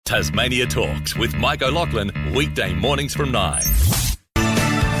Tasmania Talks with Mike O'Loughlin, weekday mornings from 9.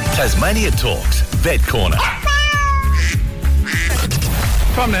 Tasmania Talks, Vet Corner.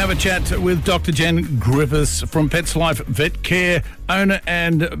 Time to have a chat with Dr. Jen Griffiths from Pets Life Vet Care, owner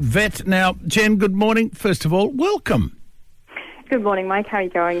and vet. Now, Jen, good morning. First of all, welcome. Good morning, Mike. How are you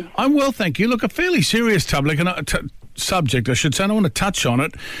going? I'm well, thank you. Look, a fairly serious subject, I should say, and I want to touch on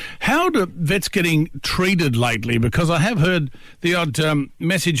it. How do vets getting treated lately? Because I have heard the odd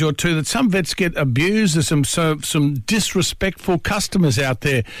message or two that some vets get abused. There's some disrespectful customers out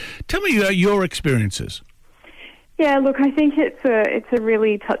there. Tell me your experiences. Yeah, look, I think it's a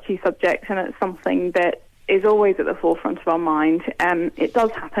really touchy subject, and it's something that is always at the forefront of our mind. It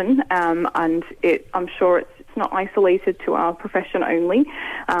does happen, and I'm sure it's not isolated to our profession only.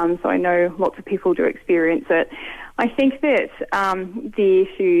 So I know lots of people do experience it. I think that the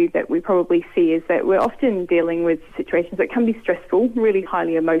issue that we probably see is that we're often dealing with situations that can be stressful, really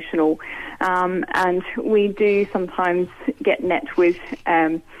highly emotional, and we do sometimes get met with,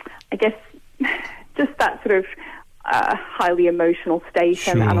 I guess, just that sort of highly emotional state,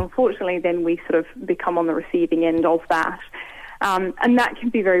 sure. and unfortunately then we sort of become on the receiving end of that. And that can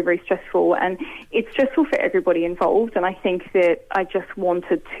be very, very stressful, and it's stressful for everybody involved, and I think that I just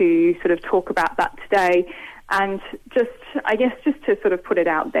wanted to sort of talk about that today, and just to sort of put it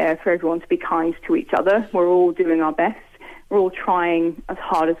out there for everyone to be kind to each other. We're all doing our best. We're all trying as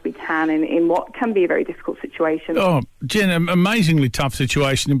hard as we can in what can be a very difficult situation. Oh, Jen, an amazingly tough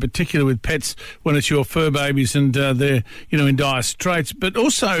situation, in particular with pets when it's your fur babies and they're, in dire straits. But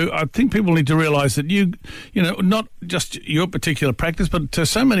also, I think people need to realise that not just your particular practice, but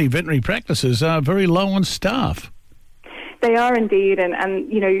so many veterinary practices are very low on staff. They are indeed, and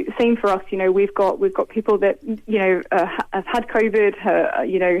same for us. We've got people that have had COVID,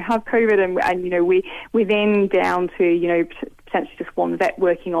 have COVID, and we're then down to potentially just one vet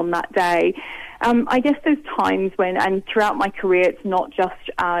working on that day. I guess there's times when, and throughout my career, it's not just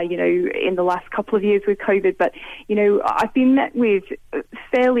in the last couple of years with COVID, but I've been met with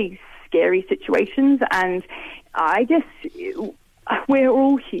fairly scary situations, and I guess we're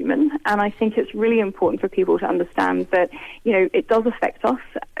all human, and I think it's really important for people to understand that, it does affect us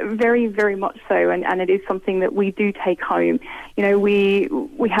very, very much so, and it is something that we do take home. We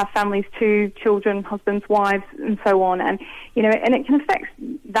have families too, children, husbands, wives, and so on, and it can affect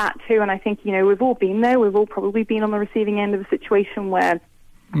that too, and I think, we've all been there. We've all probably been on the receiving end of a situation where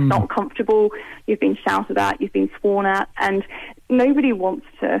not comfortable, you've been shouted at, you've been sworn at, and nobody wants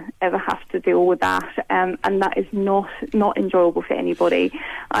to ever have to deal with that, and that is not enjoyable for anybody.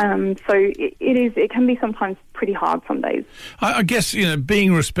 So it can be sometimes pretty hard some days. I guess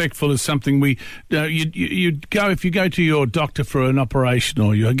being respectful is something if you go to your doctor for an operation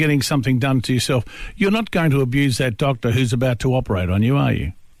or you're getting something done to yourself, you're not going to abuse that doctor who's about to operate on you, are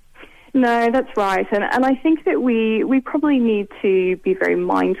you? No, that's right. And I think that we probably need to be very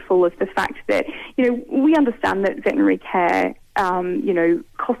mindful of the fact that, we understand that veterinary care,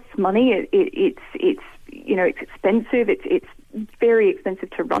 costs money. It's expensive. It's very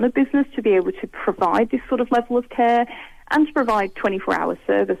expensive to run a business, to be able to provide this sort of level of care and to provide 24-hour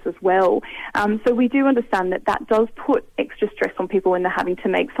service as well. So we do understand that does put extra stress on people when they're having to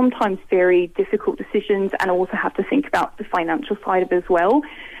make sometimes very difficult decisions and also have to think about the financial side of it as well.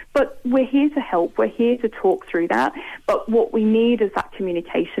 But we're here to help. We're here to talk through that. But what we need is that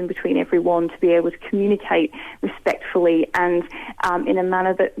communication between everyone to be able to communicate respectfully and in a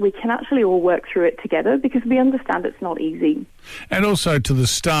manner that we can actually all work through it together, because we understand it's not easy. And also to the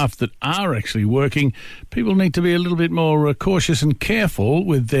staff that are actually working, people need to be a little bit more cautious and careful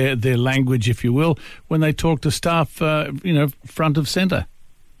with their language, if you will, when they talk to staff, front of centre.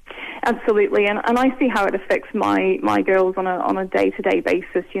 Absolutely, and I see how it affects my girls on a day-to-day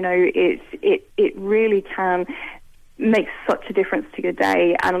basis. It really can make such a difference to your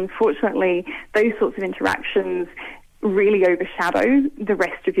day, and unfortunately, those sorts of interactions really overshadow the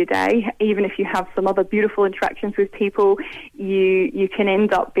rest of your day. Even if you have some other beautiful interactions with people, you can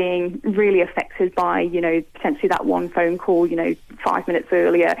end up being really affected by, potentially that one phone call, 5 minutes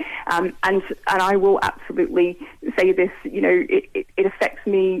earlier. And I will absolutely say this, it affects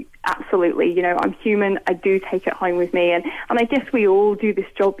me absolutely. I'm human. I do take it home with me. And I guess we all do this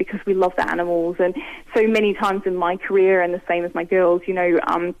job because we love the animals. And so many times in my career, and the same as my girls,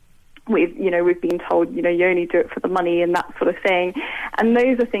 we've been told, you only do it for the money and that sort of thing. And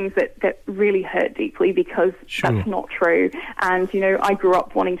those are things that really hurt deeply, because that's not true. And, I grew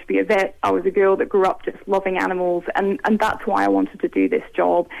up wanting to be a vet. I was a girl that grew up just loving animals, and that's why I wanted to do this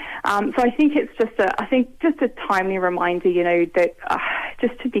job. So I think it's just a timely reminder, that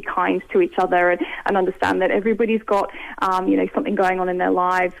just to be kind to each other and understand that everybody's got, something going on in their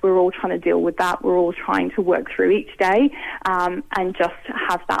lives. We're all trying to deal with that. We're all trying to work through each day, and just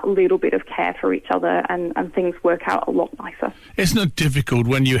have that little bit of care for each other, and things work out a lot nicer. Isn't it difficult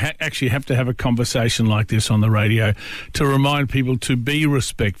when you actually have to have a conversation like this on the radio to remind people to be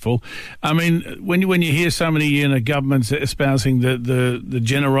respectful? I mean, when you hear so many governments espousing the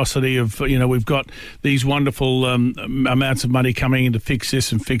generosity of, we've got these wonderful amounts of money coming in to fix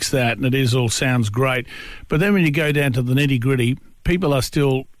this and fix that, and it all sounds great. But then when you go down to the nitty-gritty, people are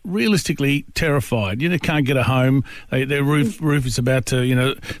still realistically terrified. Can't get a home. Their roof is about to,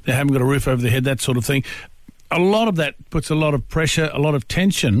 they haven't got a roof over their head, that sort of thing. A lot of that puts a lot of pressure, a lot of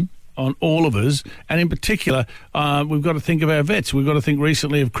tension on all of us, and in particular, we've got to think of our vets. We've got to think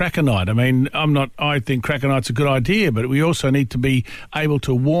recently of Cracker Night. I mean, I think Cracker Night's a good idea, but we also need to be able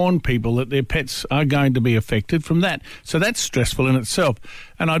to warn people that their pets are going to be affected from that. So that's stressful in itself.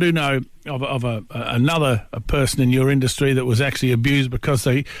 And I do know of another person in your industry that was actually abused because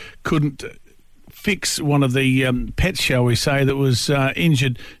they couldn't fix one of the pets, shall we say, that was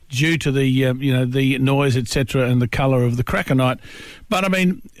injured due to the noise, etc., and the colour of the Cracker Night. But I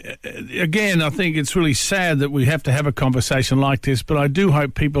mean, again, I think it's really sad that we have to have a conversation like this. But I do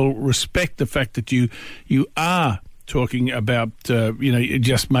hope people respect the fact that you are talking about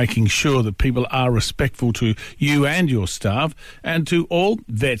just making sure that people are respectful to you and your staff, and to all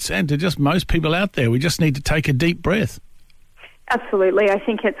vets, and to just most people out there. We just need to take a deep breath. Absolutely. I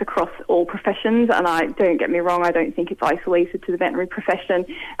think it's across all professions, and don't get me wrong, I don't think it's isolated to the veterinary profession.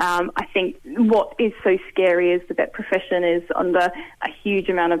 I think what is so scary is the vet profession is under a huge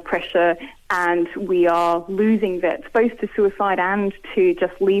amount of pressure, and we are losing vets both to suicide and to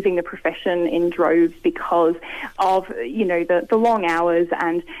just leaving the profession in droves because of the long hours,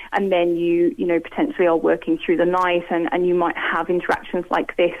 and then you potentially are working through the night, and you might have interactions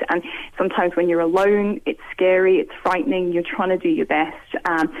like this, and sometimes when you're alone it's scary, it's frightening, you're trying to do your best,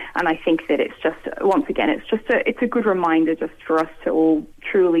 and I think that it's just, once again, it's a good reminder just for us to all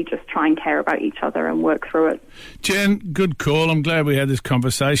truly just try and care about each other and work through it. Jen, good call. I'm glad we had this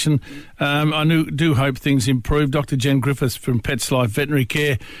conversation. I do hope things improve. Dr. Jen Griffiths from Pets Life Veterinary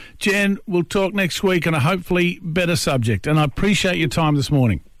Care. Jen, we'll talk next week on a hopefully better subject, and I appreciate your time this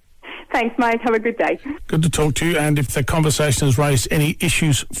morning. Thanks, Mike. Have a good day. Good to talk to you, and if the conversation has raised any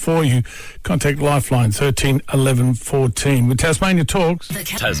issues for you, contact Lifeline 13 11 14. With Tasmania Talks.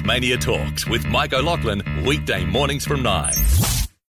 Tasmania Talks with Mike O'Loughlin, weekday mornings from 9.